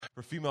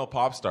for female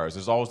pop stars,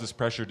 there's always this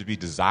pressure to be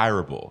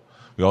desirable.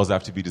 We always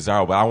have to be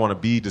desirable. But I want to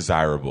be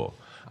desirable.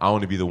 I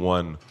want to be the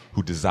one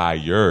who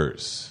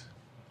desires.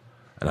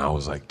 And I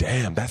was like,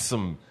 damn, that's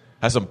some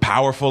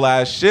powerful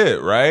ass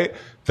shit, right?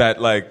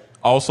 That like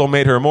also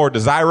made her more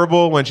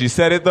desirable when she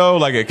said it though.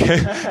 Like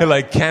it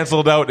like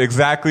canceled out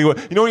exactly what,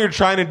 you know, when you're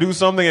trying to do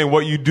something and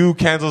what you do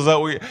cancels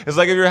out. It's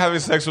like if you're having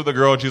sex with a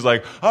girl and she's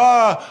like,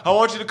 I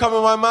want you to come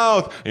in my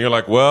mouth. And you're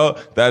like, well,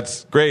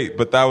 that's great,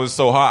 but that was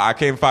so hot. I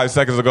came 5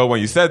 seconds ago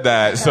when you said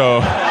that. So, all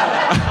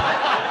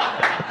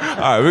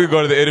right, we can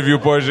go to the interview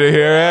portion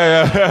here.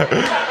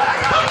 Yeah.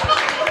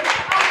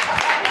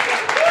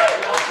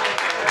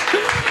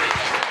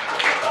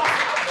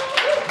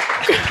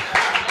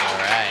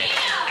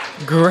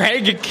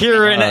 Greg,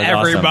 Kieran,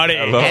 everybody.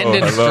 Awesome.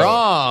 Ended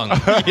strong.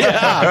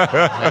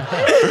 Yeah.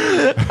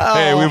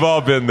 Hey, we've all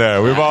been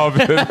there. We've all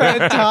been there.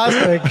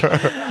 Fantastic.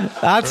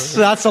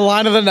 That's the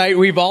line of the night.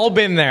 We've all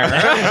been there.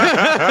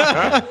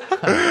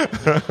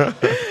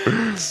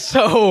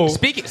 So,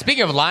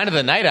 speaking of line of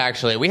the night,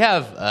 actually, we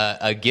have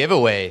a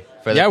giveaway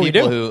for the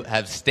people who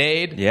have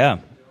stayed.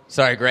 Yeah.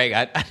 Sorry, Greg.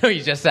 I know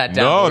you just sat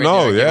down.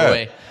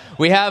 Yeah.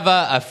 We have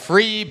a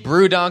free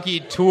Brew Donkey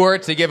tour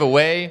to give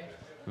away,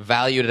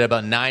 valued at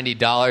about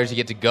 $90. You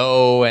get to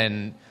go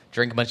and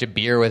drink a bunch of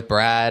beer with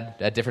Brad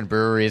at different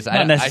breweries.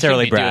 Not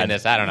necessarily I shouldn't be Brad. doing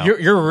this. I don't know.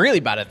 You're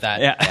really bad at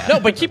that. Yeah. No,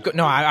 but keep going.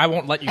 No, I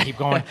won't let you keep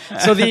going.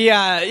 So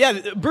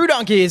the Brew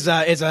Donkey is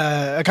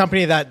a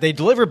company that they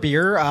deliver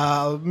beer,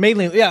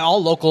 mainly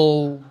all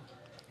local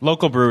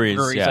breweries,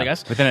 I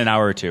guess, within an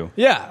hour or two.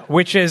 Yeah,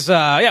 which is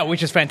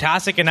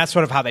fantastic, and that's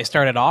sort of how they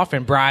started off.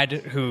 And Brad,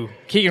 who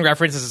Keegan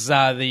references, is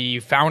the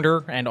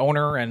founder and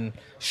owner and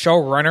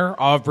showrunner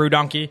of Brew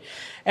Donkey.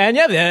 And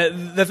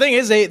the thing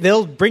is,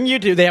 they'll bring you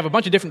to. They have a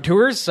bunch of different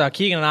tours.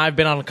 Keegan and I have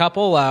been on a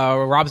couple.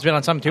 Rob's been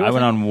on some too. I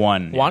went on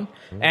one. One,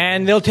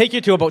 and they'll take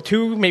you to about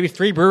 2, maybe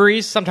 3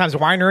 breweries, sometimes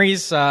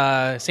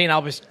wineries. St.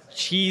 Albans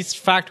Cheese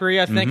Factory,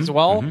 I think, as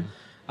well. Mm-hmm.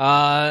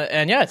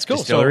 And it's cool.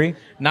 Distillery,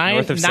 so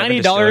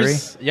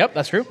 $90. Yep,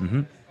 that's true.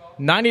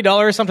 Mm-hmm.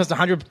 $90, sometimes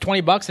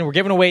 $120, and we're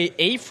giving away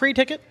a free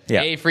ticket.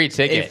 Yeah. A free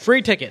ticket. A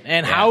free ticket.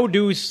 And how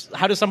does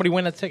somebody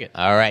win a ticket?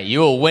 All right, you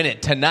will win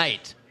it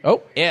tonight.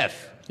 Oh,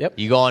 if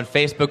you go on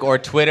Facebook or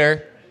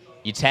Twitter,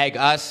 you tag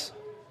us,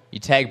 you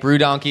tag Brew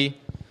Donkey,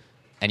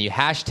 and you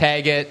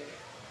hashtag it.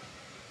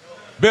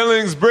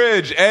 Billings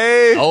Bridge,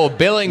 eh? Oh,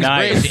 Billings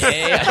Bridge,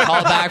 eh? A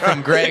call back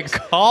from Greg.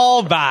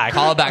 Call back.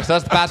 So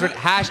that's the password.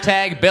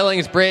 Hashtag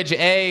Billings Bridge,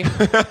 eh?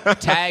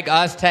 Tag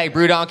us, tag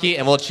Brew Donkey,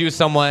 and we'll choose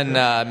someone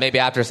maybe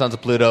after Sons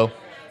of Pluto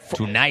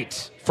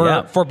tonight.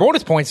 For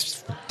bonus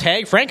points,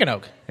 tag Frank and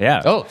Oak.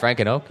 Yeah. Oh, Frank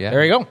and Oak, yeah.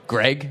 There you go.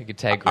 Greg, you can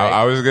tag Greg.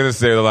 I was going to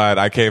say the line,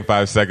 I came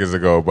 5 seconds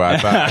ago,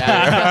 but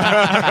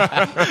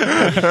I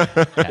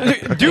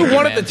thought... Do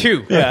one of the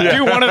two. Yeah.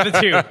 Do one of the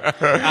two.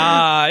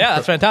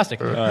 That's fantastic.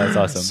 That's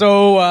awesome.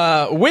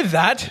 So, with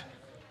that,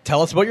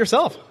 tell us about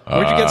yourself.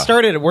 Where'd you get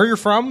started? Where you're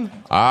from?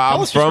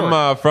 I'm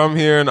from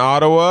here in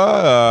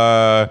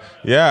Ottawa.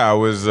 I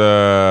was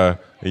a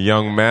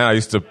young man. I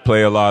used to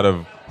play a lot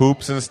of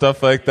hoops and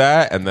stuff like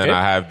that, and then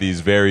I have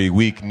these very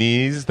weak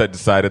knees that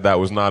decided that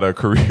was not a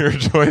career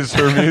choice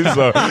for me,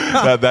 so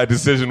that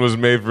decision was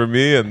made for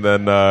me. And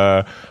then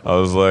I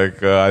was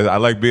like, I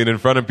like being in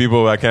front of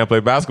people. I can't play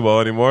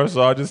basketball anymore,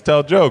 so I'll just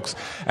tell jokes.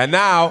 And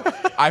now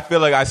I feel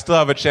like I still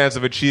have a chance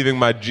of achieving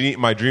my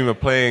dream of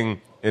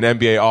playing an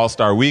NBA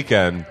All-Star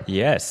Weekend.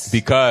 Yes,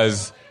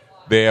 because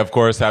they, of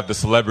course, have the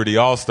Celebrity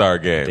All-Star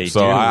Game. They so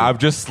do. I've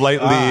just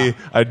slightly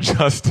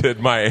adjusted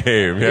my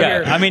aim.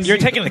 Yeah. I mean, you're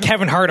taking the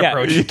Kevin Hart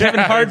approach.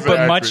 Kevin Hart, exactly.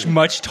 But much,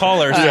 much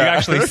taller, so you're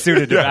actually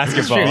suited to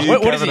basketball.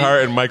 Kevin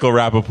Hart and Michael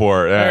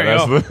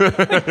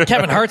Rappaport. There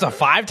Kevin Hart's a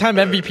 5-time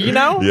MVP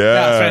now? Yeah.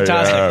 That's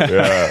fantastic.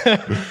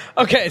 Yeah.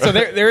 Okay, so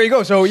there you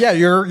go. So,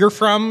 you're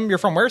from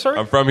where, sorry?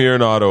 I'm from here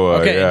in Ottawa.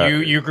 Okay, yeah.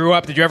 you grew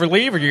up. Did you ever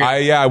leave? Or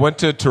I went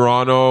to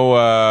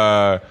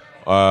Toronto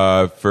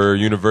for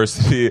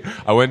university.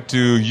 I went to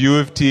U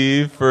of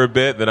T for a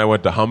bit, then I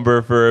went to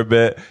Humber for a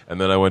bit,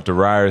 and then I went to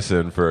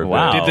Ryerson for a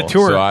bit. Did the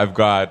tour. So I've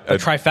got a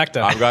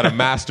trifecta. I've got a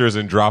master's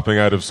in dropping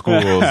out of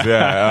schools. And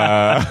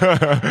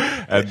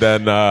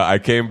then I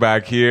came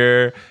back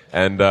here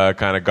and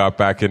kind of got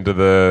back into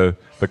the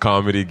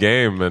comedy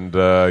game, and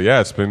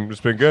it's been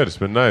good. It's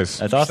been nice.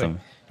 That's awesome.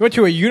 You went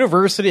to a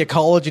university, a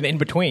college, and in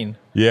between.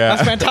 Yeah.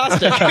 That's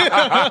fantastic.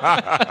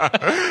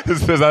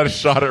 Is that a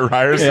shot at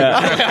Ryerson?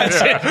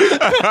 Yeah.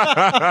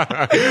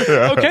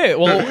 Okay,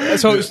 well,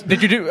 so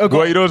did you do...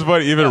 well, you know what's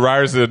funny? Even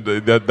Ryerson,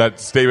 that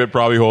statement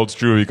probably holds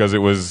true because it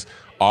was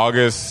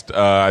August,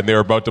 and they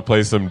were about to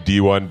play some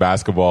D1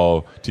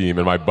 basketball team,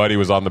 and my buddy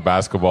was on the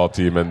basketball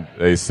team, and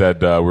they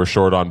said, we're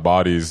short on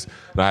bodies,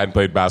 and I hadn't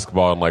played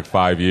basketball in like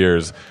 5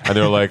 years, and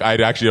they were like, I'd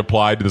actually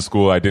applied to the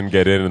school, I didn't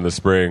get in the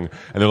spring,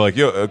 and they're like,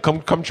 yo,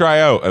 come try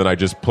out, and then I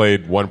just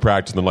played one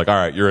practice, and they're like, all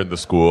right, you're in the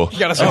school. You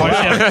got a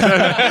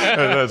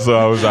scholarship. So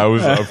I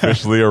was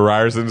officially a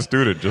Ryerson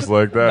student, just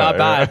like that.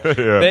 Not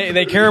bad.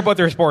 They care about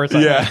their sports.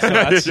 Yeah. So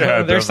there's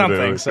definitely.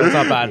 something, so it's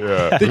not bad.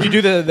 Yeah. Did you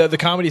do the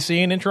comedy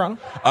scene in Toronto?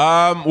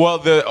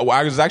 Well,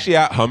 I was actually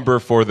at Humber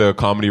for the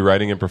comedy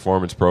writing and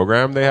performance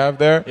program they have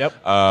there. Yep.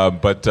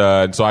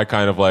 And so I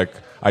kind of like,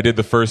 I did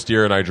the first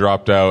year and I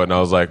dropped out and I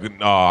was like,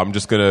 no, I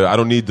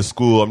don't need the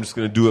school. I'm just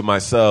going to do it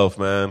myself,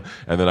 man.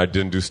 And then I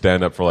didn't do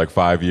stand up for like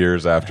 5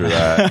 years after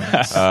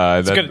that.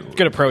 It's a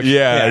good approach.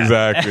 Yeah,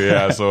 exactly.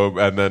 Yeah. So,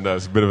 and then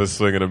it's a bit of a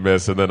swing and a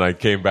miss. And then I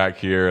came back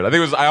here and I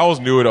think I always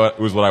knew it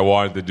was what I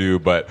wanted to do,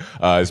 but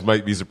this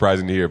might be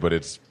surprising to hear, but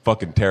it's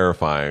fucking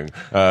terrifying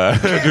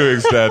doing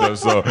stand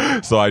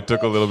up. So I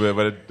took a little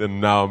bit,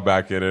 and now I'm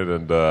back in it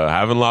and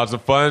having lots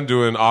of fun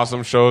doing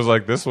awesome shows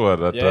like this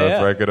one at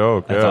Frank and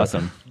Oak. That's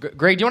awesome.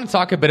 Greg, do you want to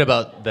talk a bit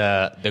about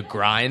the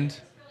grind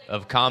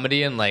of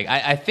comedy? And like,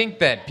 I think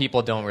that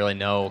people don't really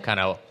know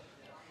kind of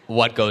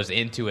what goes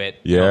into it.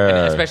 Yeah.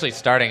 And especially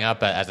starting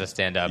up as a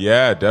stand-up.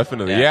 Yeah,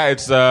 definitely. Yeah,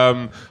 it's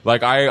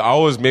like I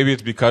always, maybe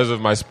it's because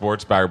of my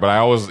sports background,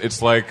 but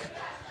it's like,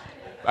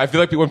 I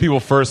feel like when people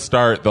first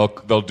start,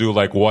 they'll do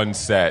like one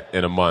set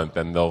in a month,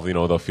 and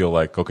they'll feel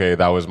like, okay,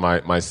 that was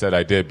my set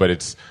I did. But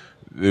it's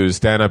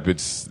stand up.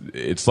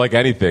 It's like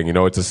anything,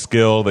 it's a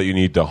skill that you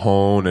need to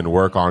hone and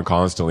work on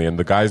constantly. And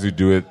the guys who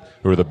do it,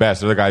 who are the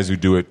best, are the guys who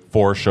do it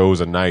 4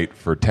 shows a night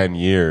for 10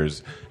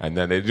 years, and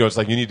then it's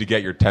like you need to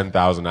get your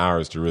 10,000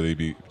 hours to really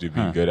be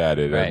good at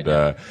it.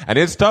 Right. And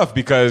it's tough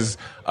because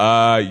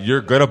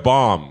you're gonna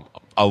bomb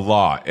a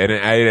lot,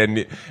 and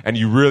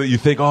you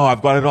think, oh,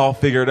 I've got it all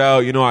figured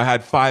out. I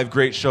had 5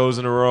 great shows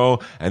in a row,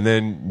 and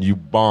then you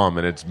bomb,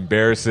 and it's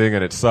embarrassing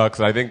and it sucks.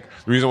 And I think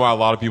the reason why a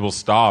lot of people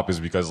stop is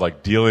because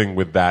like dealing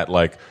with that,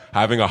 like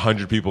having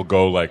 100 people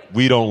go like,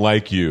 we don't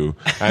like you,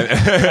 and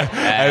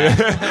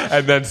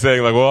then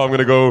saying like, well, I'm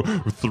gonna go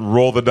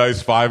roll the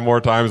dice 5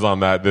 more times on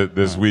that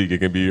this week. It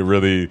can be a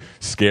really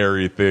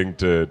scary thing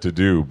to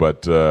do.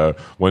 But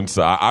once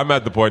I'm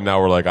at the point now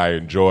where like I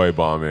enjoy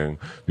bombing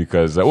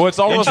because it's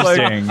almost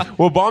like,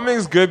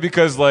 bombing's good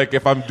because like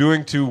if I'm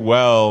doing too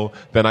well,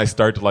 then I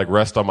start to like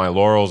rest on my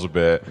laurels a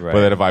bit. Right.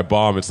 But then if I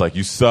bomb, it's like,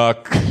 you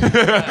suck.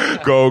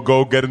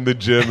 go get in the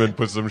gym and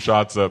put some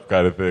shots up,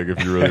 kind of thing.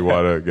 If you really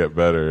want to get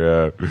better.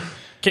 Yeah.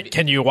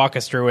 Can you walk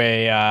us through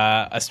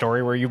a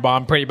story where you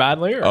bombed pretty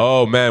badly? Or?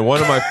 Oh man,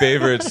 one of my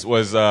favorites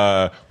was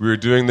we were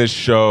doing this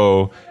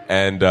show,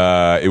 and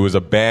it was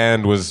a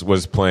band was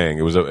playing.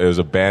 It was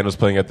a band was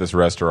playing at this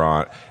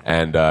restaurant,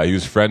 and he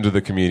was friends with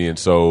the comedian.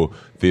 So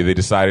they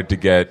decided to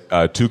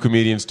get 2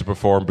 comedians to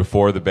perform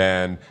before the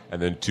band,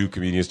 and then 2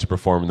 comedians to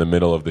perform in the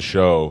middle of the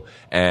show.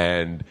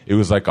 And it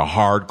was like a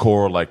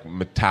hardcore, like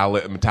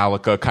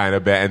Metallica kind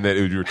of band. And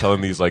then you were telling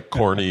these like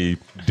corny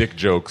dick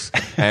jokes,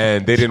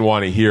 and they didn't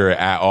want to hear it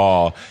at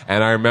all.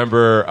 And I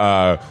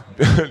remember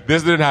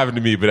this didn't happen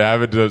to me, but it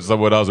happened to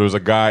someone else. There was a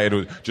guy, and it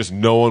was just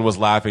no one was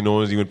laughing, no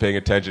one was even paying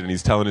attention, and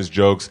he's telling his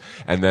jokes,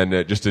 and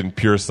then just in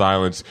pure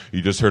silence,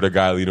 you just heard a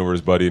guy lean over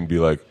his buddy and be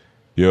like,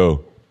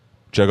 "Yo,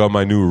 check out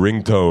my new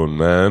ringtone,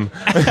 man."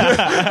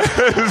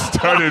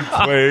 Started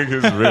playing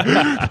his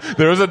ring.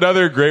 There was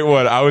another great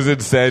one. I was in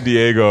San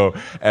Diego,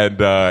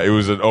 and it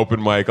was an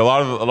open mic. A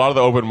lot of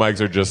the open mics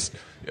are just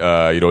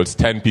it's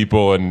 10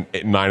 people and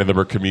 9 of them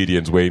are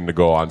comedians waiting to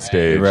go on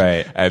stage.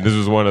 Right. And this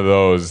was one of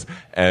those.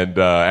 And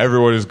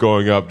everyone is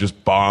going up,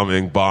 just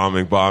bombing.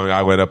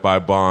 I went up, I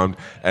bombed.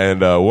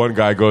 And one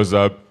guy goes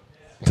up,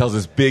 tells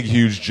this big,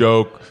 huge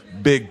joke,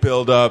 big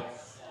build up,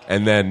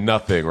 and then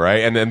nothing, right?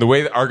 And then the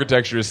way the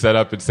architecture is set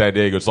up in San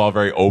Diego, it's all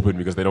very open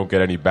because they don't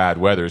get any bad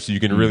weather, so you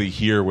can really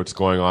hear what's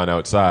going on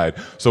outside.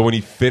 So when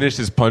he finished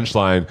his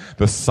punchline,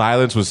 the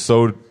silence was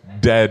so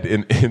dead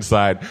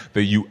inside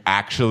that you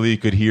actually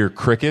could hear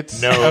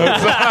crickets. No.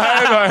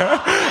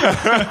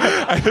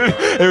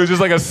 It was just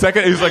like a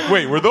second. He was like,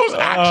 wait, were those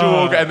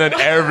actual? And then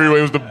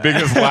it was the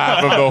biggest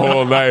laugh of the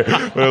whole night.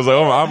 But I was like,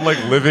 oh, I'm like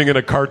living in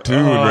a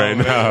cartoon right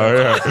now.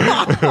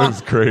 Yeah. It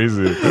was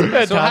crazy.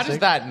 So how does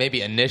that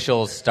maybe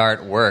initial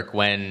start work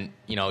when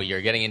you're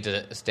getting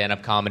into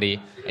stand-up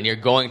comedy and you're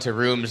going to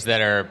rooms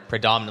that are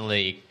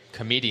predominantly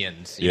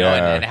comedians? You know,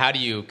 and how do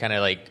you kind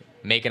of like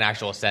make an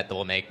actual set that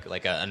will make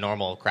like a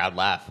normal crowd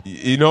laugh?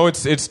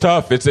 It's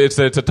tough. It's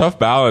a tough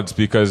balance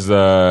because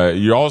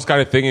you're always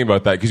kind of thinking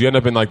about that because you end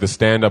up in like the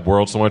stand-up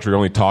world so much where you're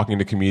only talking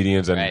to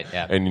comedians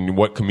and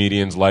what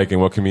comedians like and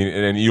what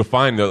and you'll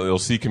find that you'll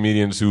see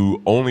comedians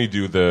who only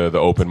do the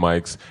open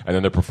mics and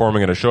then they're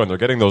performing at a show and they're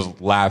getting those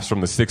laughs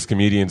from the 6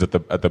 comedians at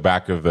the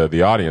back of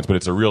the audience, but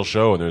it's a real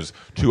show and there's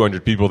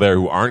 200 people there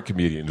who aren't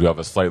comedians who have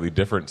a slightly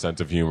different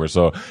sense of humor.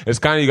 So it's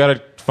kind of, you got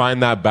to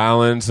find that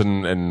balance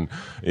and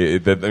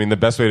the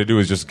best way to do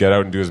is just get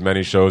out and do as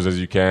many shows as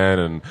you can.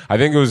 And I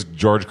think it was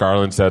George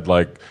Carlin said,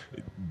 like,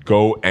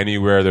 go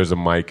anywhere there's a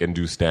mic and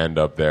do stand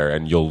up there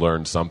and you'll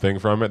learn something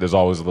from it. There's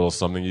always a little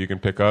something you can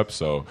pick up.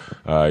 So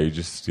you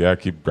just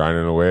keep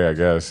grinding away, I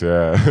guess.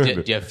 Yeah.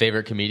 Do you have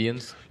favorite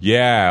comedians?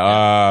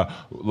 Yeah,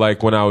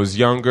 like when I was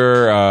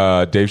younger,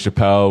 Dave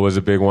Chappelle was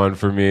a big one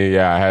for me.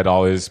 Yeah, I had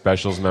all his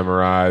specials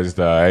memorized.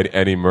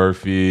 Eddie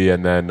Murphy,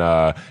 and then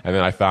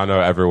I found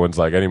out everyone's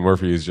like Eddie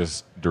Murphy is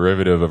just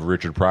derivative of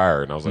Richard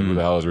Pryor, and I was like, who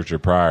the hell is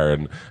Richard Pryor?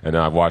 And then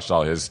I've watched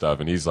all his stuff,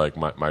 and he's like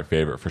my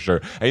favorite for sure.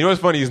 And you know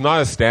what's funny? He's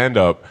not a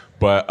stand-up,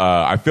 but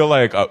I feel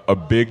like a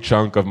big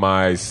chunk of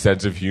my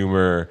sense of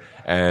humor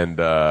and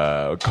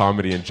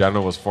comedy in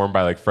general was formed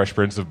by like Fresh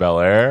Prince of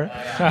Bel-Air.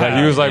 Like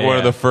he was like one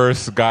of the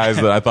first guys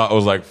that I thought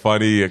was like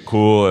funny and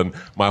cool, and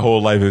my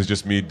whole life is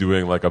just me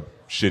doing like a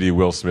shitty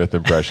Will Smith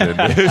impression.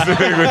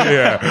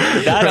 Yeah.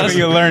 That's how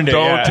you learned it.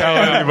 Don't tell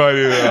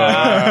anybody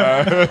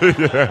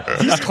though.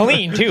 He's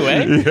clean too,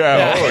 eh?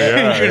 Yeah. Oh,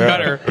 yeah. Even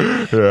better.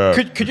 Yeah.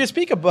 Could you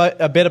speak a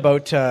bit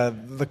about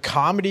the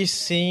comedy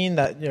scene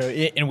that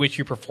in which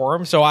you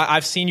perform? So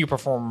I've seen you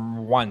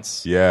perform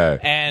once. Yeah.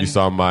 And you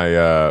saw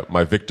my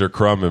my Victor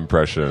Crumb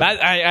impression.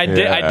 That, I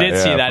did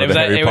see that. It was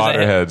Harry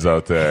Potter heads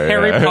out there.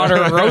 Harry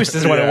Potter roast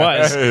is what it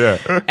was. Yeah.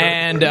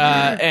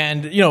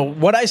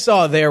 And what I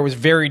saw there was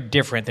very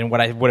different than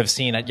what I would have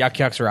seen at Yuck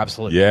Yucks or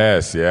Absolute.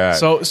 Yes, yeah.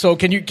 So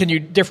can you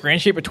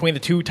differentiate between the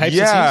two types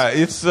of scenes? Yeah,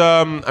 it's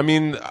I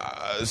mean,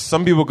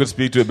 some people could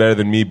speak to it better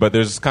than me, but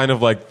there's kind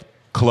of like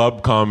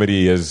club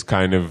comedy is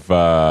kind of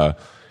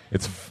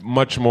it's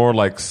much more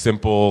like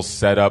simple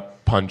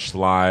setup,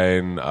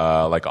 punchline,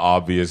 like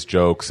obvious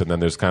jokes, and then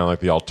there's kind of like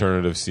the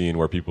alternative scene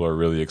where people are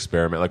really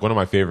experimenting. Like one of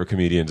my favorite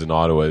comedians in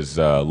Ottawa is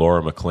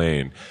Laura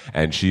McLean,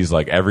 and she's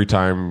like every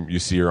time you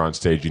see her on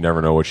stage, you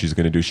never know what she's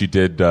going to do. She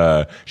did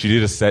a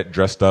set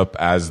dressed up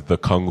as the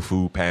Kung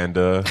Fu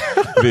Panda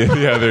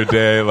the other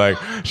day. Like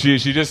she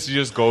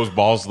just goes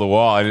balls to the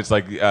wall, and it's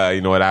like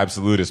at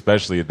Absolute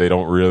especially, they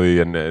don't really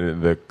and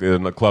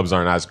the clubs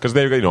aren't as because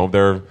they've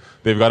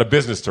got a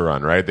business to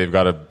run, right? They've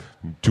got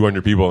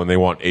 200 people and they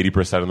want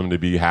 80% of them to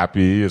be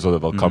happy so that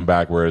they'll come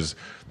back. Whereas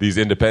these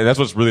independent, that's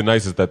what's really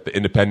nice is that the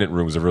independent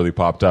rooms have really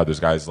popped up.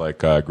 There's guys like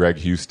Greg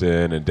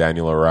Houston and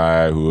Daniel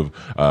Araya who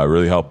have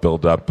really helped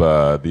build up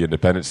the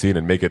independent scene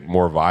and make it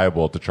more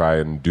viable to try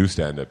and do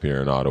stand-up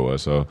here in Ottawa.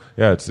 So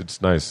yeah,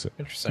 it's nice.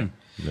 Interesting.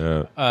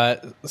 Yeah.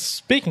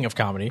 Speaking of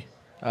comedy,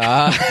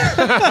 one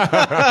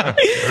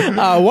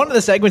of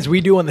the segments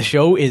we do on the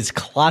show is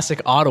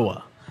Classic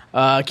Ottawa.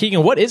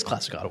 Keegan, what is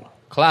Classic Ottawa?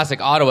 Classic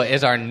Ottawa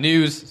is our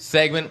news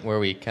segment where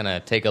we kind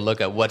of take a look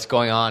at what's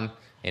going on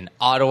in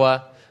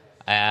Ottawa.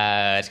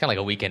 It's kind of like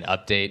a weekend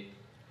update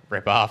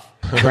ripoff.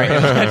 Right.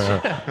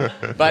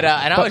 But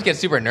and I always get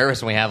super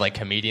nervous when we have like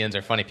comedians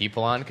or funny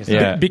people on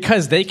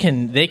because they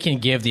can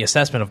give the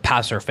assessment of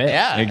pass or fail.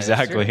 Yeah,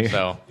 exactly.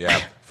 So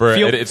yeah.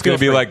 It's going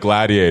to be like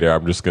Gladiator.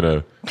 I'm just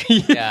going to...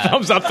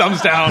 Thumbs up,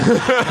 thumbs down.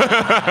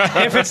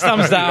 If it's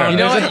thumbs down. You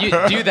know what? You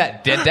do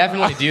that.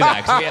 Definitely do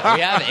that. 'Cause we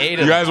have 8 of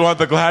them. You guys want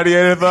the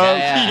Gladiator thumbs?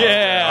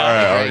 Yeah. All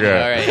right, okay.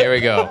 All right, here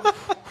we go.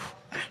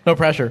 No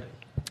pressure.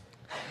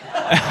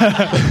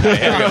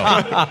 Here we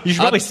go. You should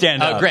probably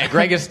stand up.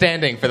 Greg is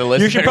standing for the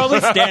listeners. You should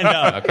probably stand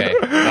up. Okay.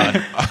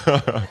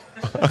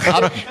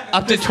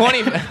 Up to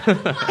 20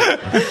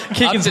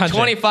 Keegan's up to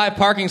 25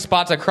 parking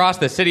spots across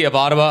the city of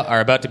Ottawa are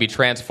about to be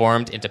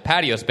transformed into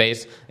patio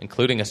space,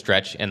 including a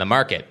stretch in the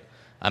market.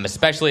 I'm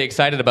especially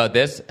excited about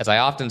this, as I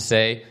often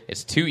say,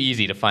 it's too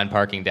easy to find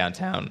parking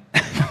downtown.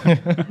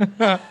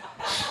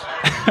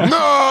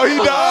 No, he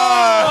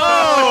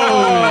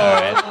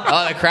died!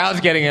 Oh, the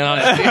crowd's getting in on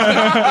it.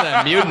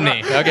 The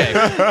mutiny. Okay.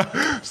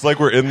 It's like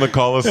we're in the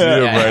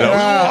Coliseum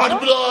right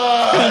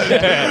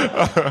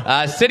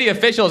now. City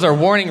officials are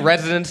warning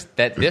residents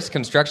that this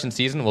construction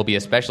season will be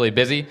especially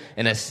busy.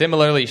 In a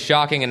similarly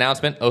shocking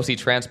announcement, OC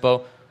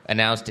Transpo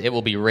announced it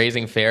will be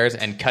raising fares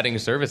and cutting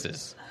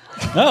services.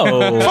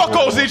 No. Fuck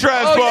OC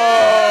Transpo!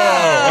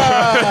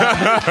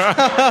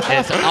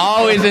 It's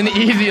always an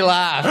easy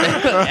laugh.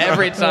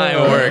 Every time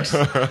it works.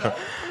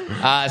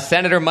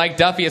 Senator Mike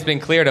Duffy has been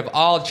cleared of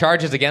all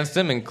charges against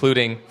him,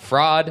 including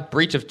fraud,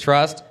 breach of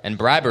trust, and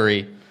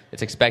bribery.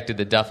 It's expected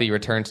that Duffy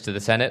returns to the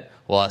Senate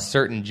while a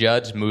certain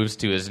judge moves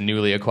to his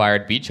newly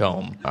acquired beach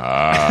home.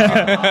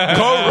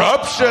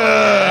 Corruption!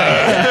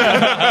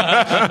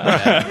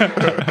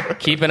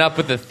 Keeping up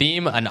with the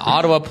theme, an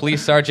Ottawa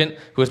police sergeant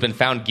who has been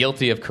found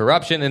guilty of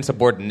corruption,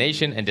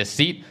 insubordination, and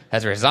deceit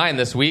has resigned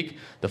this week.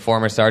 The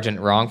former sergeant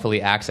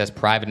wrongfully accessed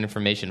private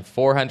information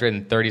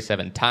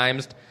 437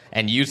 times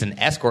and used an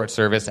escort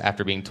service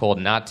after being told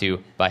not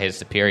to by his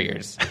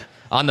superiors.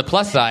 On the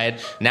plus side,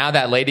 now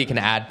that lady can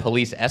add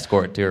police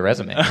escort to her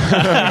resume. I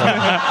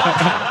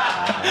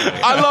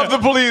love the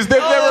police. They've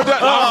never done...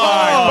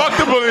 Fuck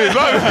the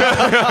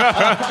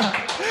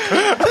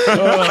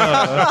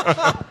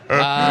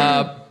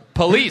police.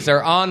 Police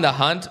are on the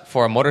hunt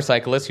for a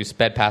motorcyclist who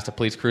sped past a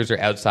police cruiser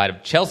outside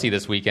of Chelsea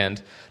this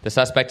weekend. The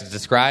suspect is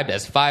described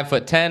as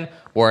 5'10",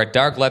 wore a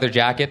dark leather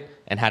jacket,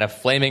 and had a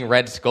flaming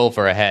red skull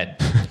for a head.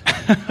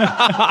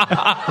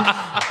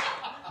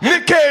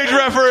 Nick Cage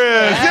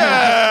reference!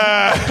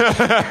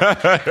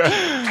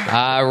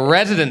 Yeah!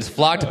 Residents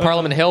flocked to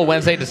Parliament Hill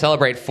Wednesday to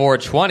celebrate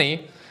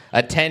 420.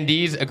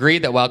 Attendees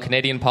agreed that while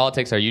Canadian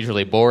politics are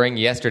usually boring,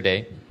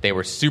 yesterday they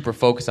were super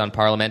focused on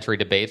parliamentary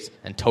debates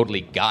and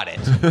totally got it.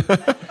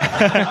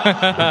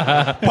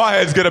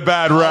 Pieheads get a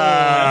bad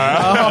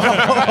rap.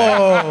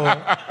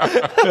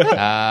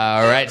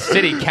 All right,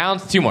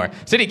 two more.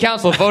 City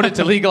Council voted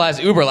to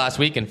legalize Uber last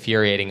week,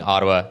 infuriating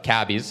Ottawa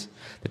cabbies.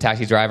 The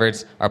taxi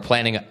drivers are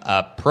planning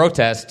a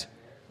protest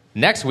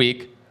next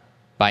week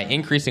by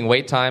increasing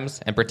wait times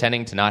and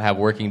pretending to not have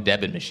working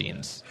debit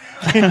machines.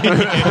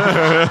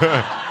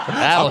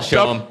 That'll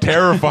show them. I'm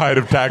terrified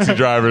of taxi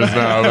drivers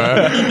now,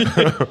 man.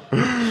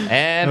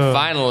 And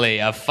finally,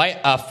 a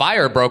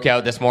fire broke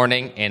out this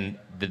morning in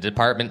the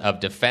Department of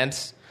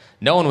Defense.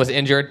 No one was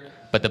injured,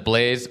 but the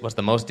blaze was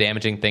the most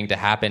damaging thing to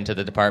happen to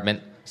the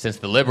department since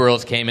the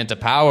Liberals came into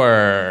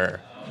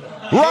power.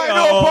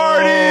 Rhino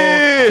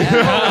party!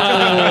 All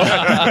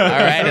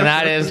right, and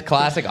that is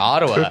classic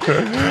Ottawa.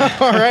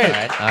 All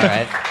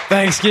right.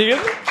 Thanks, Keegan.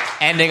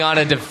 Ending on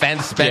a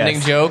defense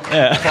spending joke.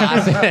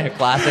 Yeah.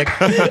 Classic.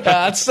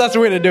 That's the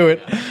way to do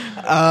it.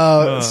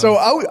 So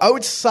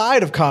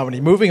outside of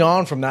comedy, moving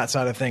on from that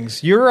side of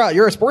things, you're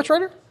a sports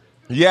writer?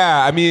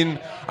 Yeah, I mean,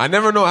 I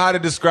never know how to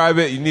describe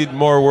it. You need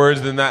more words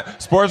than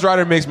that. Sports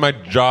writer makes my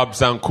job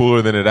sound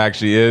cooler than it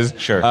actually is.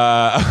 Sure.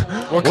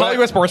 We'll call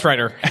you a sports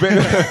writer.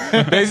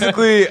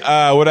 Basically,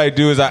 what I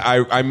do is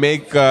I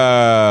make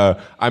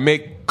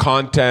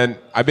content.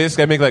 I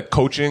make like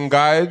coaching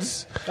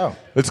guides. Oh.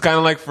 It's kind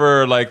of like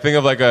think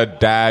of like a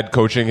dad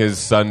coaching his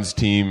son's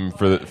team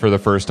for the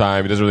first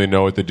time. He doesn't really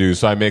know what to do.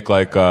 So I make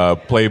like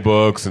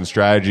playbooks and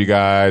strategy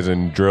guides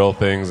and drill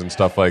things and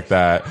stuff like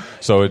that.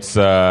 So it's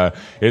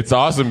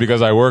awesome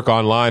because I work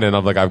online and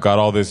I've got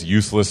all this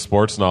useless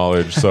sports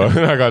knowledge. So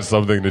I got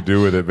something to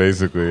do with it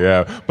basically.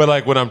 Yeah. But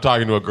like when I'm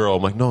talking to a girl,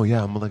 I'm like, no,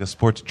 yeah, I'm like a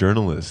sports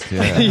journalist.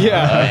 Yeah.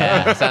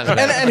 Yeah. Sounds good.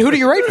 And who do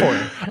you write for?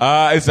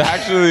 It's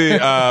actually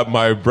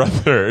my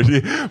brother.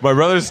 My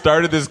brother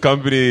started this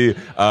company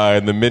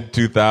in the mid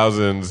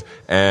 2000s,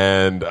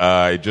 and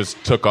it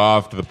just took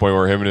off to the point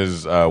where him and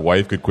his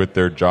wife could quit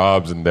their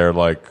jobs, and they're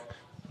like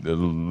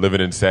living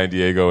in San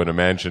Diego in a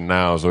mansion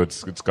now. So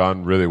it's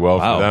gone really well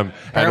for them,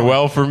 and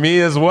well for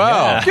me as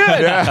well. Yeah.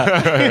 Good.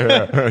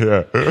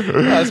 Yeah.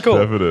 That's cool.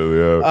 Definitely.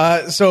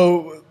 Yeah.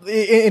 So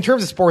in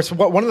terms of sports,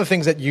 one of the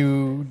things that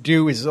you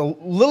do is a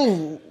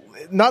little,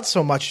 not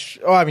so much.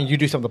 Oh, I mean, you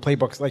do some of the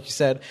playbooks, like you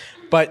said,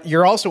 but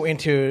you're also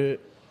into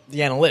the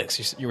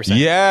analytics, you were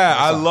saying. Yeah,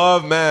 I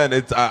love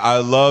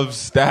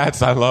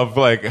stats. I love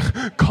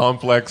like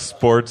complex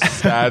sports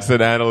stats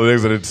and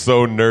analytics, and it's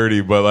so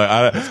nerdy. But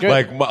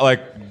like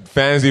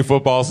fantasy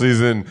football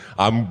season,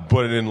 I'm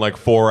putting in like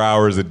 4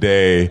 hours a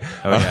day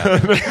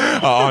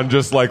on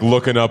just like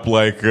looking up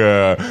like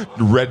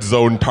red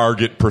zone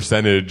target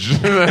percentage.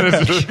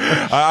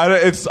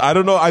 I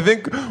don't know. I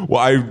think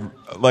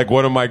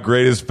one of my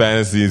greatest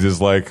fantasies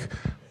is like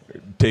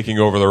taking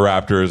over the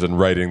Raptors and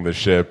righting the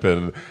ship,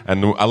 and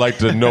I like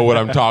to know what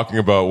I'm talking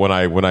about when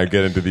I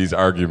get into these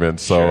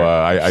arguments. So sure.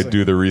 I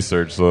do the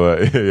research. So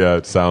yeah,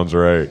 it sounds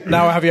right.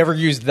 Now, have you ever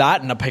used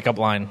that in a pickup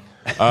line?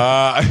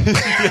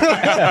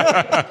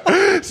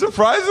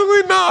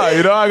 Surprisingly not.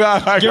 You know,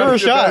 I give her a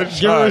shot.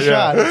 Give her a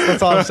shot.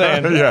 That's all I'm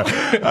saying. Yeah,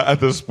 at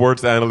the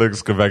sports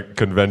analytics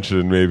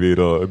convention, maybe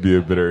it'll be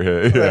a bitter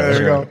hit. Yeah. There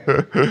you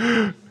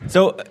go.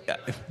 So,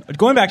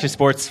 going back to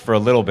sports for a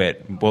little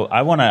bit, well, I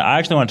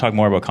actually want to talk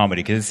more about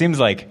comedy because it seems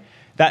like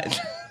that.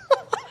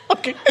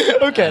 Okay,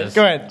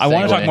 go ahead. I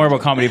want to talk more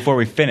about comedy before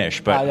we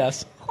finish, but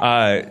yes.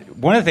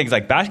 One of the things,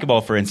 like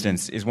basketball, for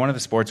instance, is one of the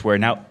sports where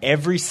now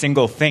every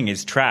single thing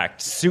is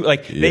tracked.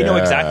 They know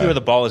exactly where the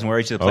ball is and where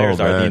each of the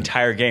players are the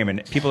entire game,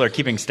 and people are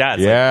keeping stats.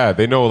 Yeah,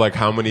 they know like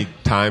how many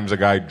times a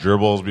guy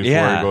dribbles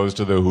before he goes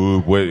to the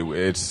hoop.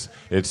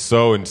 It's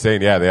so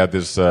insane. Yeah, they have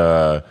this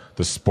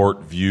the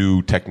Sport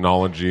View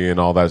technology and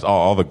all that.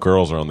 All the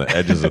girls are on the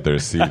edges of their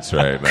seats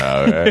right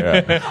now.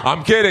 Yeah.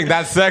 I'm kidding.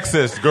 That's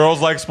sexist.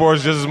 Girls like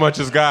sports just as much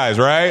as guys,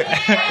 right?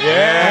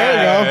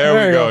 Yeah.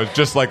 There we go. It's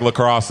just like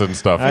lacrosse and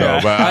stuff, though.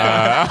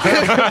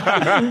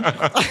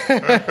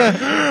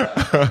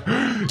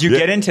 Do you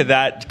get into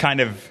that kind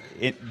of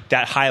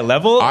that high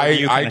level?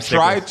 I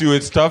try to.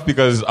 It's tough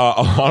because a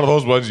lot of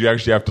those ones you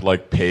actually have to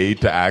like pay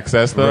to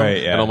access them.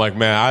 Right, yeah. And I'm like,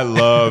 man, I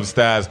love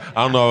stats.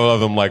 I don't know if I love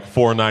them like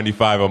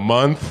 $4.95 a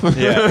month.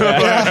 Yeah.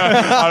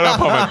 I don't know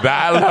if I'm at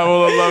that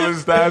level of loving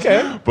stats.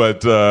 Okay.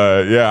 But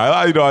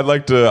I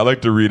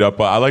like to read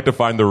up. I like to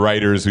find the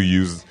writers who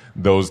use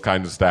those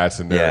kinds of stats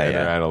in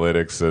their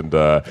analytics, and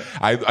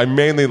I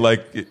mainly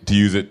like to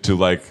use it to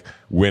like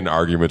win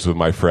arguments with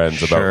my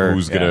friends about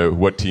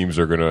what teams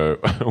are gonna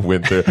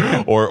win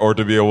or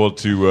to be able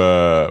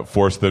to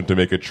force them to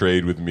make a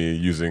trade with me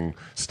using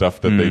stuff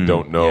that they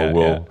don't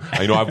know.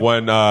 I've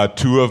won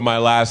 2 of my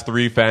last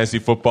 3 fantasy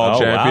football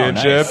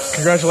championships. Wow, nice.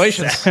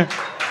 Congratulations.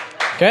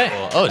 Okay.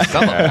 Oh,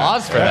 some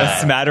applause for that.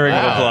 A smattering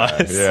of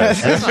applause.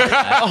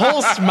 Yeah. A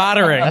whole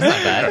smattering. That's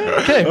not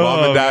bad. Okay.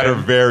 Mom and Dad are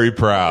very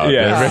proud.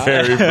 Yeah.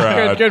 They're very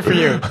proud. Good for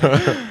you.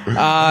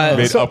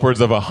 Made upwards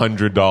of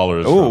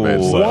 $100 from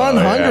it. So,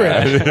 100.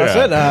 yeah.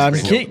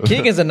 That's it.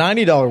 Keegan's a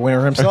 $90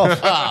 winner himself.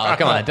 Oh,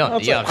 come on. Don't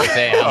have to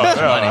say how much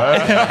money.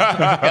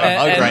 Got a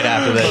mug right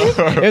after this.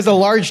 It was a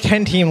large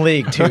 10-team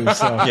league too.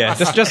 So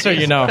Yes. just so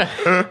you know.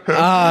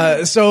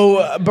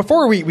 So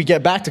before we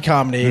get back to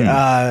comedy,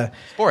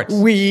 Sports.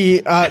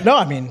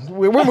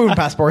 We're moving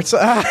past sports. You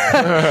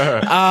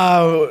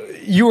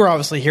were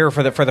obviously here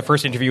for the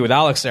first interview with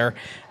Alex there,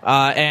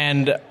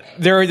 and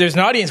there's an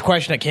audience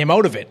question that came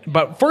out of it.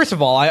 But first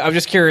of all, I'm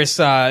just curious.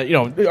 Are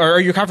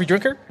you a coffee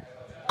drinker?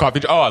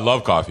 Coffee. Oh, I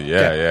love coffee.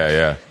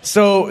 Yeah.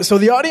 So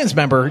the audience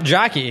member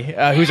Jackie,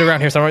 who's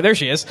around here somewhere, there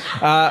she is.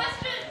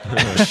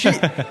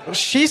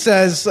 She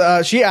says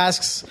she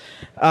asks,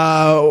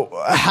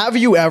 "Have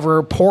you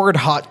ever poured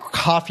hot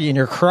coffee in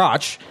your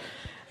crotch?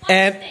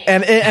 And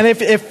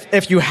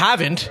if you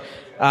haven't,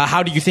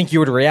 how do you think you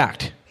would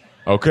react?"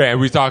 Okay, are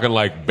we talking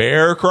like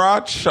bear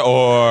crotch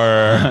or?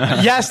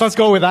 Yes, let's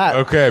go with that.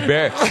 Okay,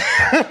 bear.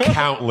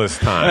 Countless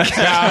times.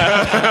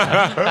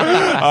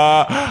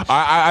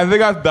 I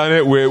think I've done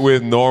it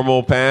with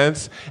normal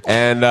pants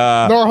and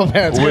Normal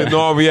pants, with good.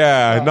 normal,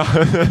 yeah. Not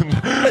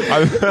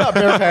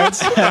bear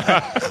pants.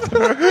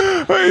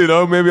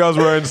 Maybe I was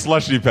wearing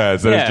slushy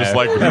pants and it's just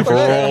like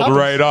rolled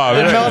right off.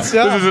 It melts,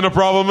 yeah. This isn't a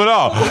problem at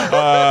all.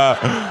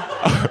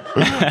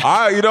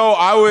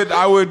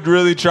 I would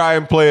really try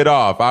and play it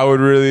off. I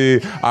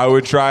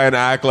would try and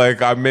act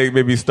like I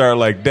maybe start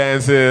like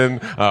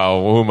dancing.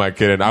 Oh, who am I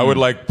kidding? I would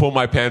like pull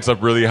my pants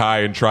up really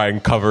high and try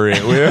and cover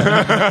it.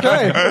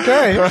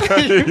 Okay.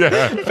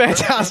 Yeah.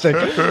 Fantastic.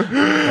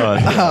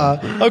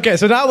 Okay,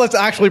 so now let's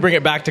actually bring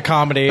it back to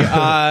comedy.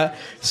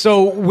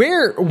 So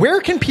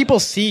where can people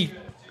see,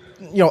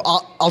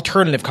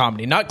 alternative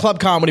comedy, not club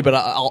comedy, but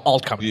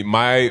alt comedy?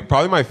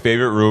 Probably my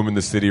favorite room in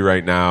the city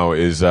right now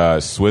is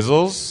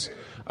Swizzles.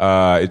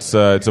 It's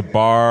a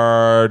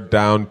bar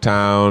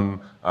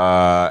downtown.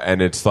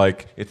 And it's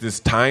this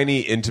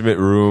tiny, intimate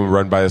room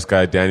run by this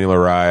guy, Daniel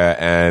Araya,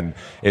 and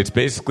it's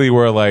basically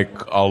where like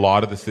a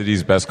lot of the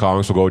city's best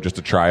comics will go just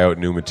to try out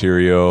new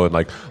material. And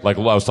like I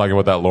was talking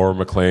about that Laura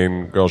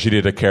McLean girl, she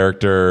did a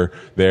character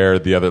there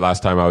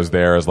last time I was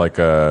there as like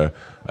a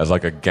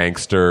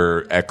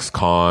gangster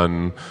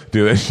ex-con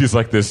dude. She's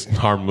like this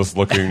harmless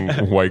looking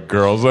white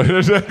girl. So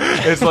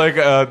it's like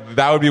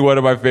that would be one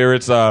of my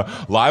favorites.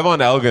 Live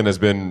on Elgin has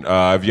been,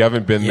 if you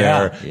haven't been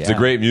there, it's a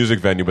great music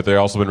venue, but they've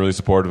also been really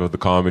supportive of the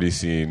comedy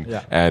scene.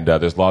 Yeah. And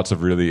there's lots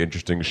of really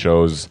interesting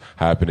shows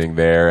happening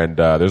there. And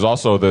there's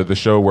also the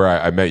show where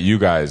I met you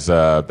guys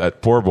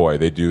at Poor Boy.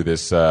 They do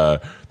this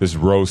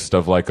roast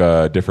of like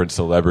a different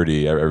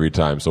celebrity every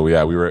time. So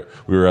yeah, we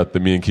were at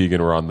me and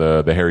Keegan were on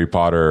the Harry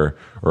Potter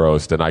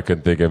roast, and I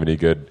couldn't think of any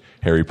good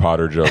Harry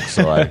Potter jokes,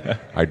 so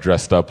I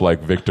dressed up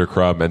like Victor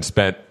Crumb and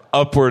spent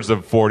upwards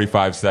of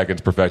 45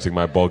 seconds perfecting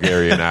my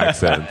Bulgarian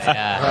accent.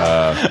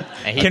 Yeah.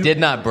 And he did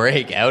not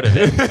break out of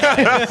it.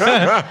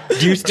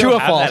 Do you still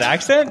have that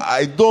accent?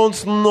 I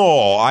don't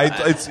know.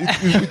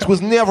 It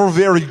was never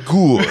very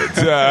good.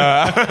 Just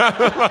had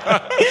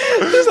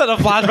a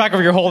flashback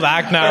of your whole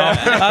act now.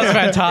 That's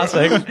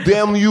fantastic.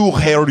 Damn you,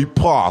 Harry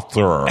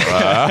Potter.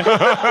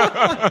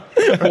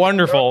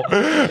 Wonderful.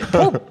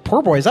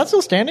 Poor Boy, is that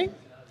still standing?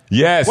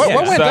 Yes, What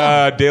went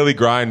down? Daily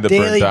Grind that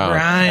Daily burnt down.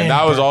 Grind And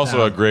that was burnt also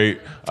down. a great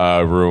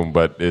room,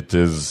 but it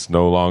is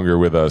no longer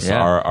with us.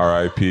 Yeah.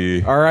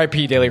 R.I.P.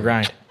 R.I.P. Daily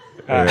Grind.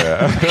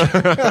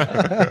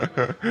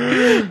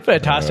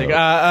 Fantastic.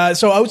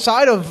 So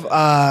outside of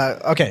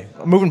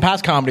moving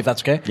past comedy, if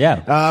that's okay.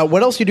 Yeah.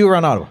 What else do you do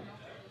around Ottawa?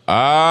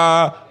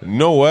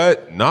 Know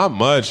what? Not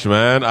much,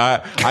 man.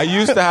 I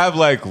used to have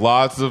like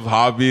lots of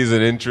hobbies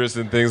and interests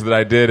and things that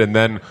I did, and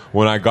then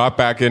when I got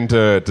back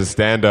into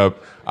stand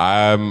up,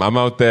 I'm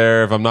out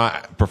there. If I'm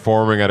not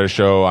performing at a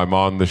show, I'm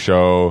on the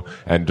show,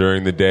 and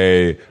during the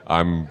day,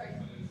 I'm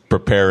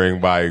preparing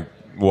by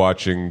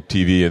watching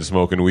TV and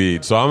smoking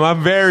weed. So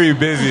I'm very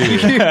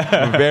busy.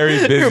 I'm a very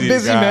busy. You're a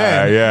busy guy.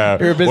 man. Yeah.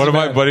 You're a busy One of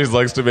man. my buddies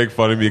likes to make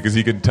fun of me because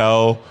he can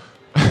tell.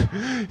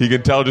 He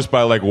can tell just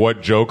by like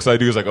what jokes I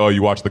do. He's like, "Oh,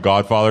 you watched The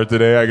Godfather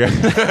today?" I guess.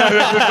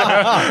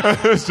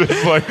 It's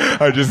just like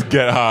I just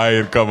get high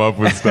and come up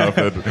with stuff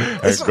and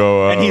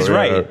go. And he's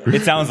right.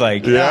 It sounds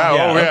like. Okay.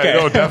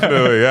 No,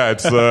 definitely. Yeah,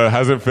 it's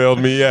hasn't failed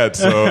me yet.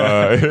 So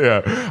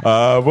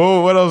yeah.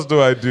 Well, what else do?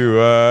 I don't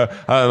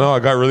know. I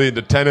got really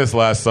into tennis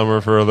last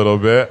summer for a little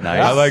bit.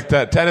 Nice. I like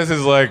that. Tennis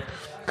is like.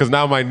 Because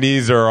now my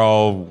knees are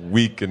all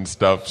weak and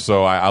stuff,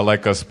 so I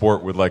like a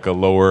sport with like a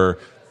lower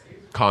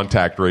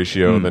contact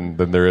ratio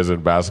than there is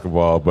in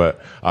basketball, but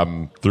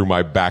I'm through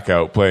my back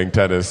out playing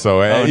tennis,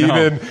 so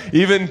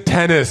even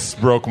tennis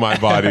broke my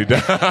body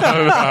down.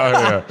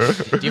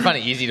 Do you find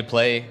it easy to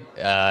play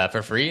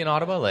for free in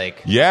Ottawa?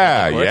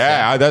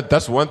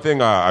 That's one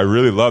thing I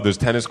really love. There's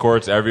tennis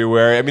courts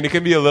everywhere. I mean, it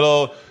can be a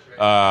little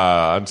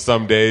on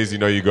some days,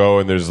 you go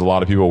and there's a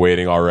lot of people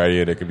waiting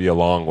already, and it can be a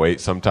long wait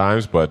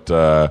sometimes, but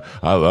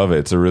I love it.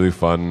 It's a really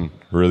fun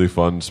really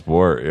fun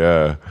sport.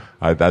 Yeah,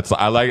 I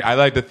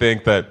like to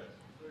think that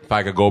if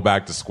I could go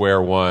back to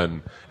square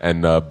one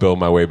and build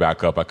my way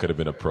back up, I could have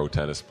been a pro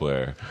tennis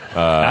player.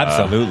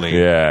 Absolutely.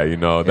 Yeah,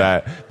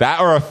 that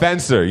or a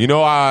fencer.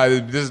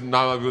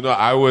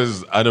 I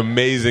was an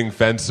amazing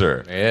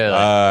fencer.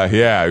 Really?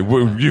 Yeah,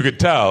 you could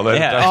tell.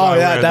 That's why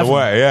I went in the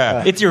way.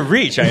 Yeah, it's your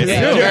reach. I assume.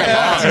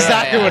 That's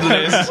exactly what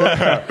it is.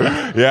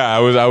 Yeah,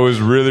 I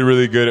was really,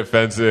 really good at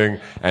fencing,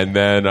 and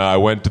then I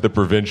went to the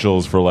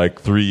provincials for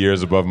like 3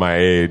 years above my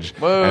age,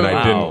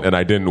 and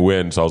I didn't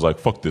win. So I was like,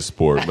 "Fuck this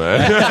sport,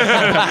 man!"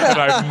 And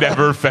I've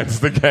never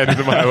fenced again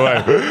in my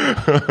life.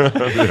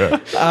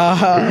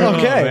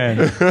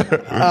 Okay.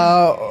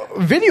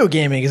 Video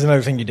gaming is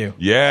another thing you do.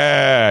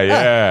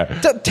 Yeah.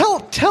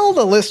 Tell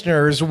the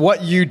listeners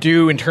what you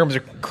do in terms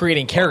of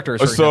creating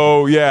characters.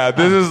 So yeah,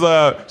 this is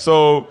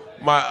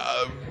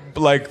my.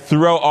 Like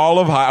throughout all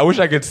of I wish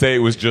I could say it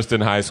was just in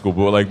high school,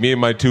 but like me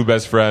and my two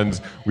best friends,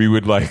 we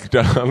would like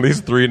at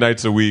least 3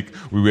 nights a week,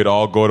 we would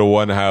all go to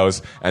one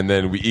house, and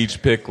then we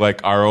each pick like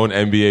our own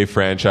NBA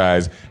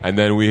franchise, and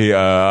then we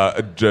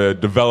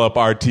develop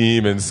our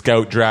team and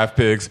scout draft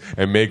picks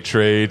and make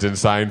trades and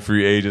sign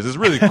free agents. It's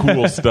really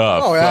cool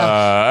stuff. Oh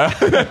yeah.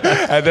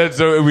 And then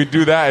so we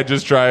do that and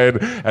just try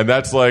and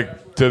that's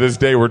like to this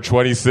day we're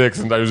 26,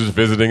 and I was just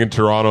visiting in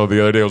Toronto the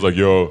other day. I was like,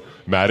 yo,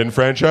 Madden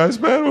franchise,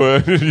 man.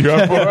 What you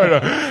got for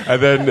it?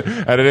 And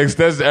it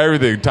extends to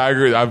everything.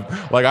 Tiger,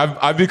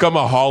 I've become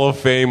a Hall of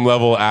Fame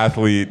level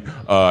athlete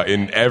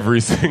in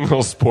every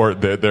single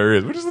sport that there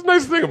is, which is a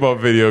nice thing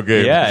about video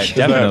games. Yeah,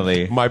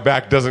 definitely. My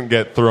back doesn't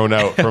get thrown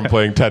out from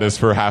playing tennis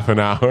for half an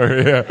hour.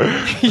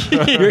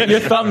 Yeah. your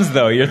thumbs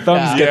though, get the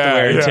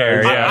wear and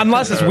tear. Yeah.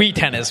 Unless it's Wii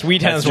tennis.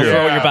 Wii tennis will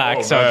throw your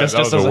back. So man, just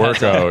that was a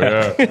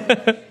workout.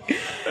 Yeah.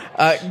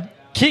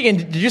 Keegan,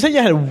 did you say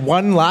you had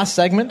one last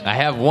segment? I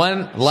have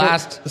one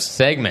last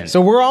segment.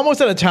 So we're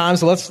almost out of time.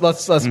 So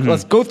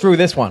let's go through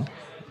this one.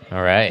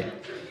 All right,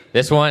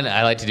 this one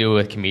I like to do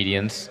with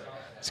comedians.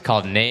 It's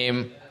called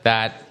Name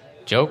That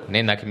Joke.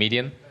 Name That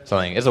Comedian.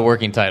 Something. It's a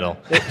working title.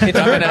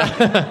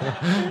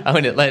 I'm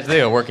gonna let's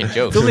do a working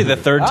joke. It's only the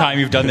third time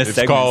you've done this It's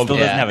segment. called Still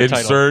doesn't have a title.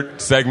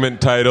 Insert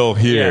segment title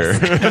here.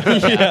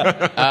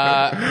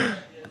 Yes.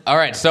 All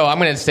right, so I'm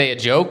going to say a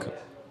joke,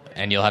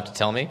 and you'll have to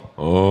tell me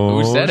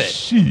who said it.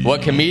 Shit.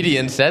 What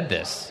comedian said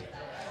this?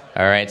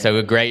 All right,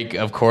 so Greg,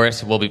 of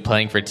course, will be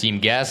playing for Team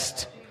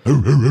Guest. We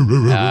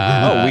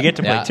get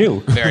to play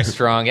too. Very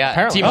strong, yeah.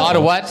 Apparently. Team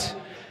Ottawhat.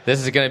 This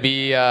is going to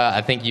be,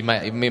 I think you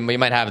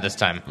might have it this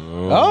time.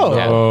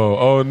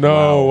 Oh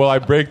no! Will I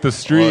break the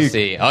streak? We'll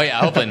see. Oh, yeah,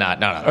 hopefully not.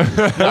 No. All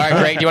right,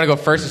 Greg, do you want to go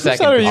first or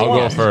second?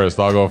 I'll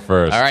go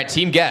first. All right,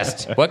 Team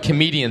Guest. What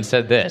comedian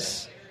said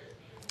this?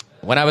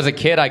 When I was a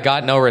kid, I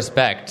got no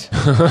respect. The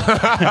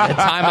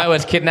time I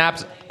was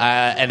kidnapped,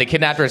 and the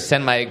kidnappers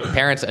sent my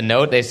parents a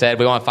note. They said,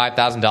 we want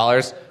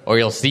 $5,000 or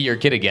you'll see your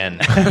kid again.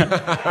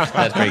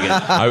 That's pretty good.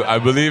 I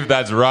believe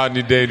that's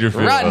Rodney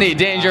Dangerfield. Rodney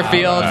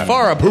Dangerfield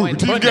for a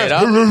point. Putting it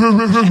up.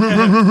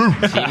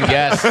 Team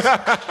Guest.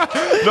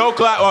 No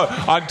clap.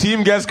 On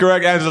Team Guest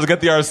correct answers. Let's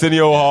get the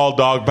Arsenio Hall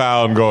dog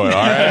pound going.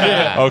 All right?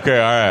 Yeah. Okay,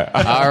 all right.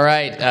 All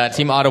right,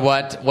 Team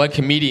Ottawhat. What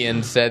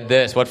comedian said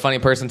this? What funny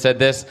person said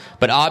this?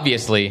 But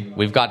obviously,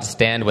 we've got to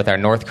stand with our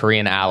North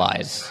Korean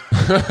allies.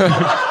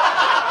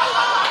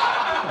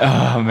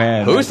 Oh,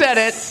 man. Who said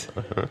it?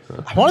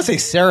 I want to say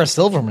Sarah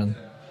Silverman.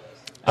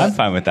 I'm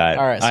fine with that.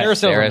 All right, Sarah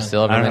Silverman. Sarah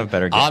Silverman. I don't have a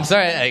better guess. Oh, I'm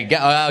sorry.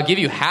 I'll give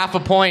you half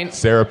a point.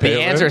 Sarah Palin?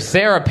 The answer is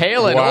Sarah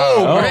Palin. Wow.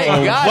 Oh, great.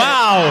 Got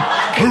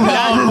Wow. Okay,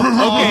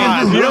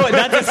 you know what?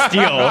 That's a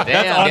steal. it. Damn,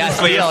 That's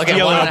honestly I'll a get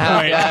steal one of and a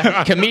half. point.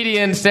 Yeah.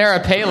 Comedian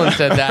Sarah Palin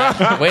said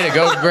that. Way to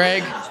go,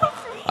 Greg.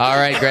 All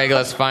right, Greg,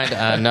 let's find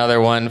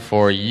another one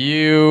for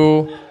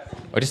you.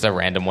 Or just a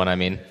random one, I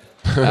mean.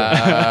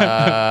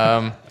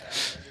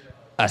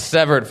 A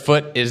severed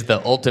foot is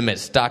the ultimate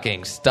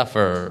stocking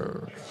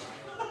stuffer.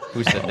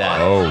 Who said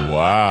that? Oh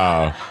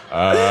wow!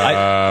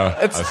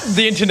 It's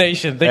the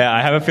intonation. Yeah,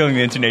 I have a feeling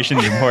the intonation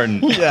is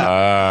important.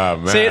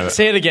 Man.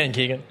 Say it again,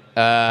 Keegan.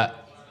 A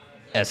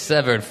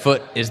severed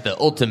foot is the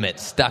ultimate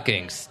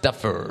stocking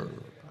stuffer.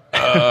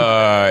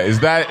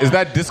 Is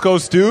that Disco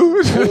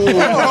Stew? You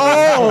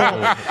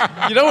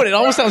know what? It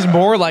almost sounds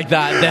more like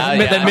that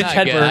than Mitch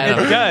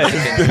Hedberg.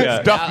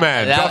 Good.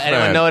 Duffman.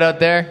 Anyone know it out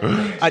there?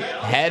 Hedberg.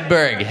 That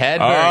was Mitch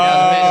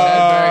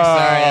Hedberg.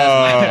 Sorry,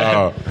 that's my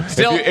bad.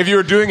 Still, if you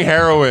were doing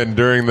heroin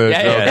during the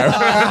show.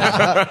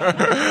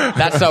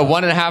 That's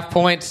 1.5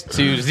 points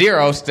to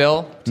 0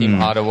 still. Team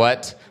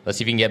Ottawhat. Let's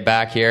see if you can get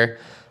back here.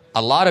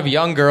 A lot of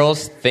young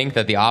girls think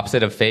that the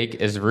opposite of fake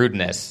is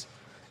rudeness.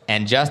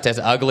 And just as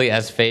ugly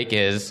as fake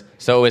is,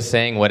 so is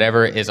saying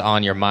whatever is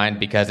on your mind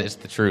because it's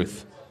the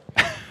truth.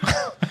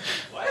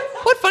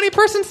 What funny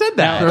person said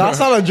that? That's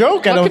not a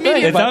joke, I don't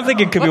think. It sounds like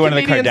it could be one of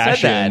the comedian said that?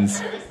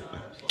 Kardashians.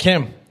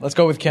 Kim. Let's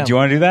go with Kim. Do you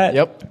want to do that?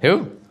 Yep.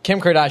 Who?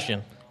 Kim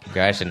Kardashian.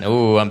 Congratulations.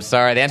 Ooh, I'm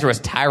sorry. The answer was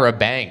Tyra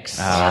Banks.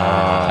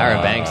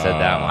 Tyra Banks said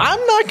that one.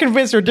 I'm not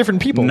convinced they're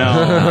different people. No.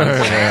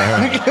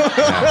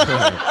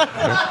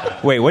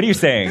 Wait, what are you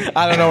saying?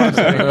 I don't know what I'm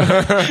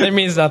saying. It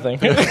means nothing.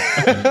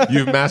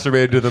 You've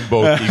masturbated to them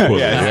both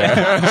equally.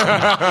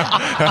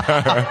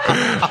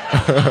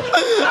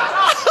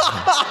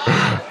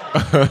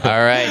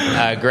 All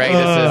right, Greg,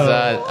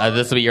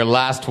 this will be your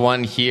last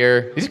one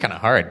here. These are kind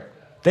of hard.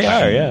 They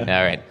are, yeah.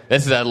 All right.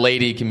 This is a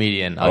lady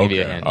comedian. I'll give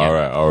you a hint.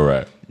 Yeah. All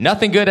right.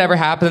 Nothing good ever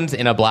happens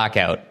in a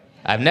blackout.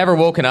 I've never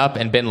woken up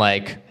and been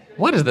like,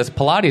 what is this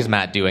Pilates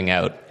mat doing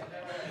out?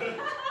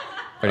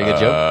 Pretty good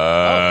joke.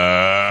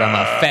 From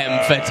a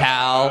femme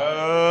fatale.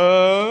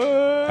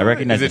 I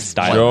recognize the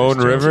style. Joan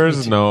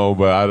Rivers? No,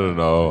 but I don't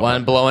know.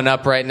 One blowing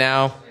up right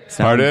now.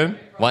 Pardon?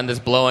 One that's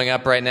blowing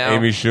up right now.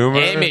 Amy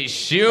Schumer? Amy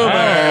Schumer.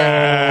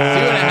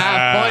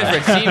 2.5 points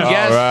for team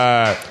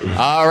guest.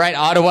 All right,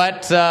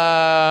 Ottawhat.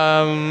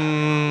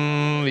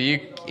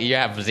 You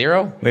have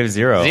 0? We have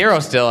 0. 0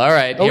 still. All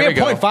right, Oh, here we we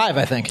have go. 0.5,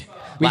 I think.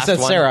 We Last said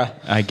one. Sarah.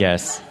 I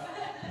guess.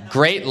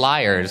 Great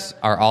liars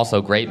are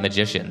also great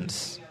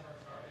magicians.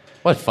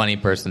 What funny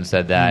person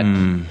said that?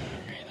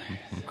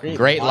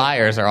 Great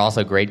liars are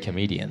also great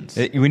comedians.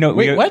 We know.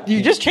 Wait, what?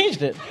 You just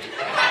changed it.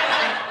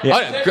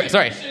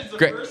 Sorry.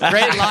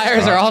 Great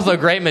liars are also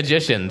great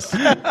magicians.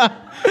 I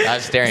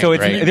was staring So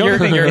at it's Greg. the only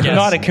thing Your you're guess.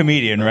 not a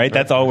comedian, right?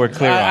 That's all we're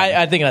clear on.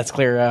 I think that's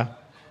clear.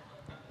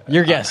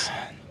 Your guess.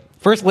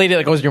 First lady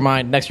that goes to your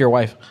mind next to your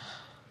wife.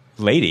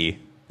 Lady?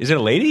 Is it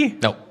a lady?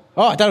 No.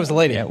 Oh, I thought it was the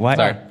lady. Yeah, why?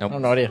 Sorry. I Nope.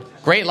 have no idea.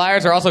 Great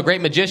liars are also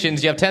great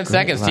magicians. You have 10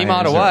 seconds. Team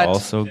Lions Ottawhat. are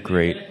also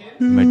great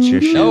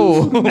magicians.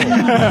 No.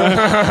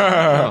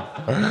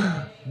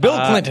 Bill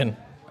Clinton.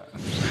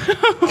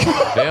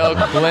 Bill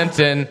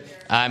Clinton.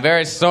 I'm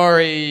very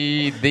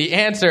sorry. The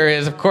answer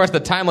is, of course, the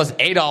timeless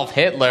Adolf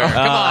Hitler. Come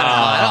on.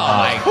 Oh,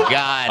 my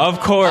God. Of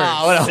course.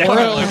 Oh, what a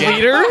horrible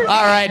leader.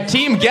 All right.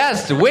 Team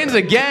guest wins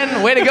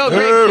again. Way to go,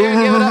 Greg.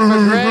 Give it up for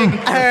Greg.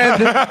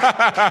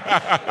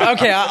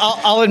 Okay,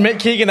 I'll admit,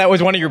 Keegan, that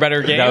was one of your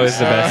better games. That was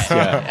the best,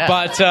 yeah.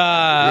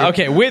 But,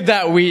 okay, with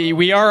that,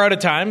 we are out of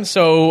time.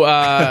 So,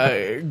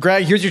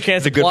 Greg, here's your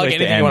chance to good plug place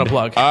to anything you want end. to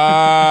plug.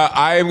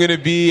 I am going to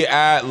be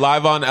at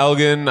Live on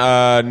Elgin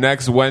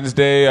next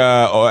Wednesday,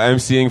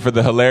 emceeing for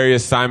the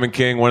hilarious Simon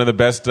King, one of the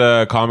best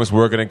comics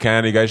working in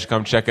Canada. You guys should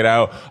come check it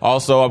out.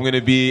 Also, I'm going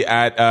to be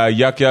at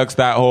Yuck Yucks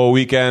that whole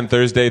weekend,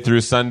 Thursday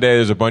through Sunday.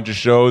 There's a bunch of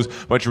shows,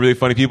 a bunch of really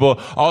funny people.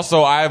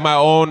 Also, I have my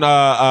own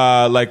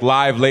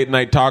live late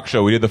night talk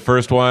show. We did the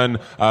first one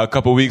a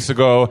couple weeks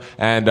ago,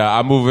 and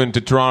I'm moving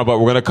to Toronto, but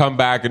we're going to come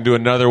back and do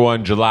another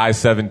one July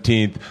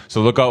 17th.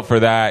 So look out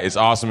for that. It's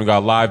awesome. We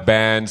got live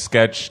band,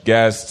 sketch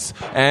guests,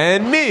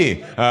 and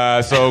me.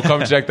 So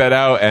come check that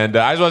out. And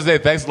I just want to say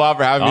thanks a lot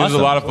for having me. It was a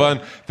lot of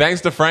fun.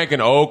 Thanks to Frank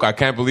and Oak. I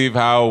can't believe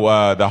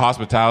how the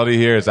hospitality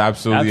here is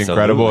absolutely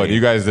incredible. And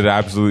you guys did an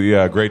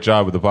absolutely great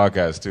job with the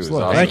podcast, too. It's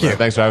awesome. Thank you.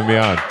 Thanks for having me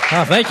on.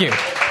 Oh, thank you.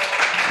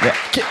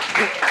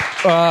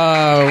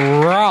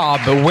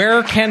 Rob,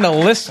 where can the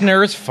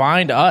listeners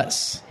find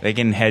us? They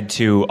can head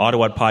to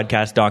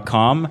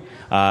ottawhatpodcast.com.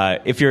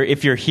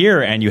 If you're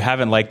here and you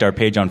haven't liked our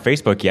page on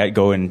Facebook yet,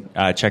 go and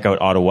check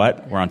out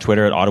Ottawhat. We're on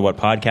Twitter at Ottawhat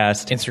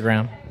Podcast.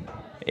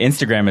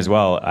 Instagram as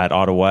well at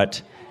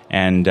Ottawhat.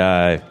 And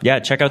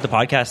check out the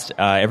podcast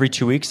every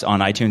 2 weeks on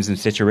iTunes and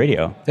Stitcher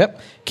Radio. Yep.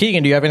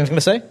 Keegan, do you have anything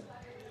to say?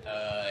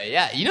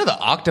 Yeah, you know the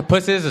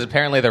octopuses is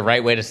apparently the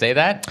right way to say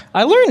that?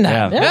 I learned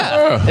that. Yeah.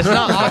 Yeah. It's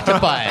not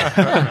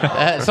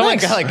octopi. Someone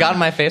got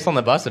my face on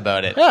the bus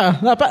about it. Yeah,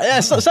 not bad. Yeah,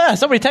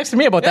 somebody texted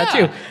me about that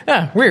Yeah. too.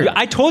 Yeah, weird.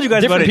 I told you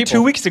guys Different about it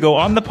people. 2 weeks ago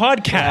on the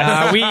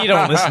podcast. We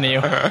don't listen to you.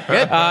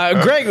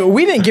 Greg,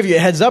 we didn't give you a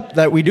heads up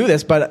that we do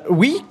this, but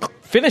we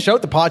finish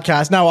out the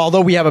podcast. Now,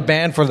 although we have a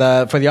band for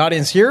the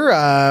audience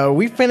here,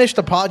 we finished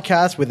the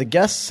podcast with a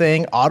guest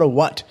saying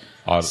Ottawhat.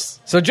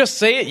 So just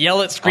say it,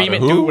 yell it, scream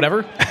it, Otta who? do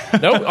whatever.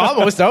 No,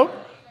 almost, no.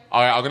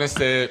 All right, I'm going to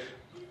say it.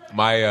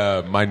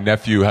 My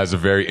nephew has a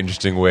very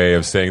interesting way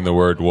of saying the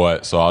word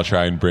what, so I'll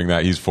try and bring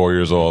that. He's 4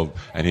 years old,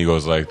 and he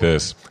goes like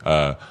this.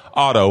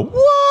 Ottawhat!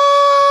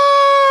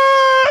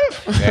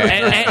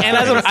 And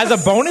as a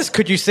bonus,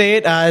 could you say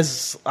it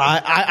as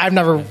I've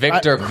never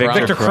Victor Crumb.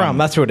 Victor Crumb.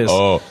 That's who it is.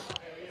 Oh,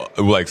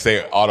 like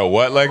say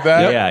Ottawhat like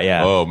that?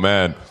 Yeah. Oh,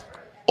 man.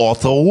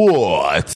 Ottawhat.